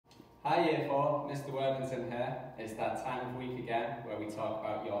Hi Year 4, Mr Worthington here. It's that time of week again where we talk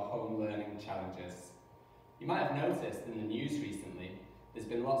about your home learning challenges. You might have noticed in the news recently, there's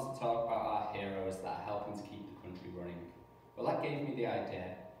been lots of talk about our heroes that are helping to keep the country running. Well, that gave me the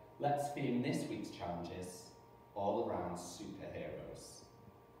idea. Let's theme this week's challenges all around superheroes.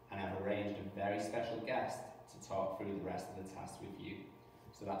 And I've arranged a very special guest to talk through the rest of the task with you.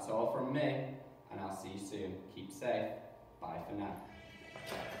 So that's all from me, and I'll see you soon. Keep safe. Bye for now.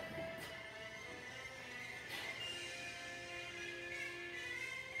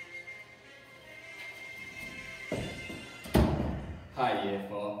 Hi Year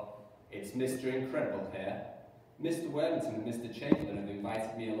 4, it's Mr Incredible here. Mr Worthington and Mr Chamberlain have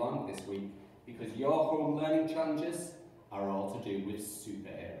invited me along this week because your home learning challenges are all to do with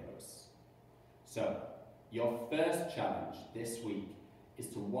superheroes. So, your first challenge this week is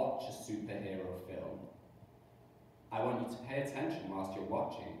to watch a superhero film. I want you to pay attention whilst you're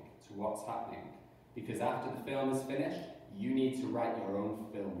watching to what's happening, because after the film is finished, you need to write your own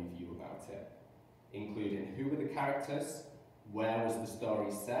film review about it, including who were the characters, where was the story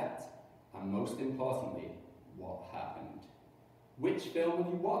set, and most importantly, what happened. Which film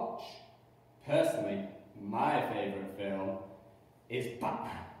will you watch? Personally, my favourite film is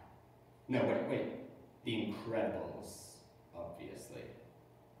Batman. No, wait, The Incredibles, obviously.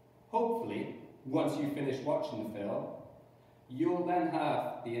 Hopefully, once you finish watching the film, you'll then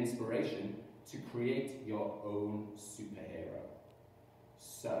have the inspiration to create your own superhero.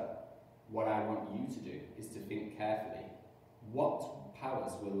 So, what I want you to do is to think carefully. What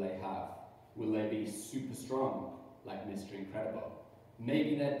powers will they have? Will they be super strong, like Mr. Incredible?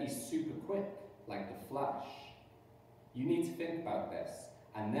 Maybe they'd be super quick, like the Flash. You need to think about this,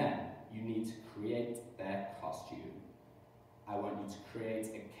 and then you need to create their costume. I want you to create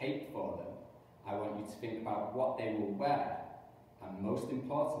a cape for them. I want you to think about what they will wear. And most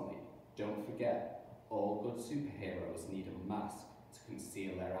importantly, don't forget, all good superheroes need a mask to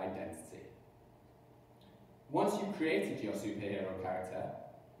conceal their identity. Once you've created your superhero character,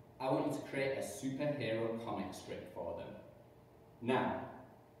 I want you to create a superhero comic strip for them. Now,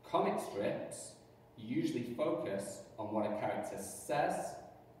 comic strips usually focus on what a character says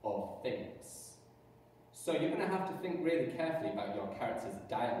or thinks. So you're going to have to think really carefully about your character's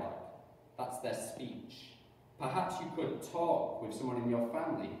dialogue. That's their speech. Perhaps you could talk with someone in your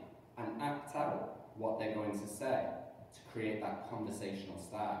family and act out what they're going to say to create that conversational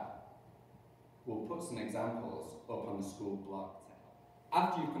style. We'll put some examples up on the school blog.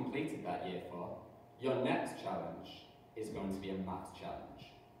 After you've completed that Year 4, your next challenge is going to be a maths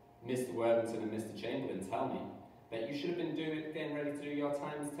challenge. Mr Worthington and Mr Chamberlain tell me that you should have been getting ready to do your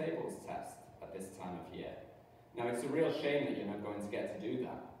times tables test at this time of year. Now, it's a real shame that you're not going to get to do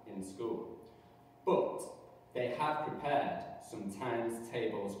that in school, but they have prepared some times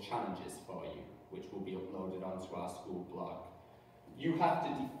tables challenges for you, which will be uploaded onto our school blog. You have to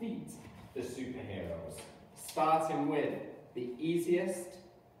defeat the superheroes, starting with the easiest,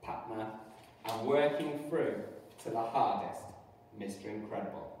 Batman, and working through to the hardest, Mr.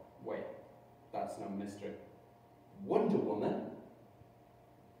 Incredible. Wait, that's not Mr. Wonder Woman?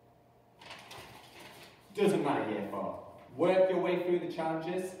 Doesn't matter, Year 4. Work your way through the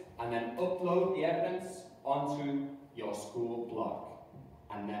challenges and then upload the evidence onto your school blog.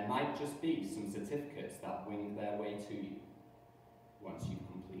 And there might just be some certificates that wing their way to you once you've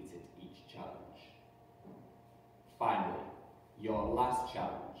completed each challenge. Finally, your last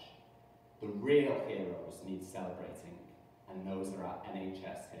challenge. The real heroes need celebrating, and those are our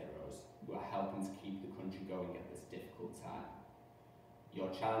NHS heroes who are helping to keep the country going at this difficult time. Your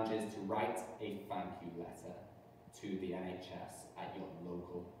challenge is to write a thank you letter to the NHS at your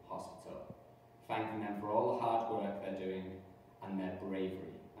local hospital, thanking them for all the hard work they're doing and their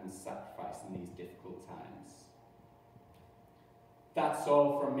bravery and sacrifice in these difficult times. That's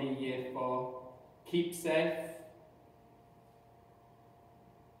all from me, Year 4. Keep safe,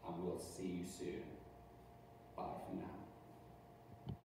 and we'll see you soon. Bye for now.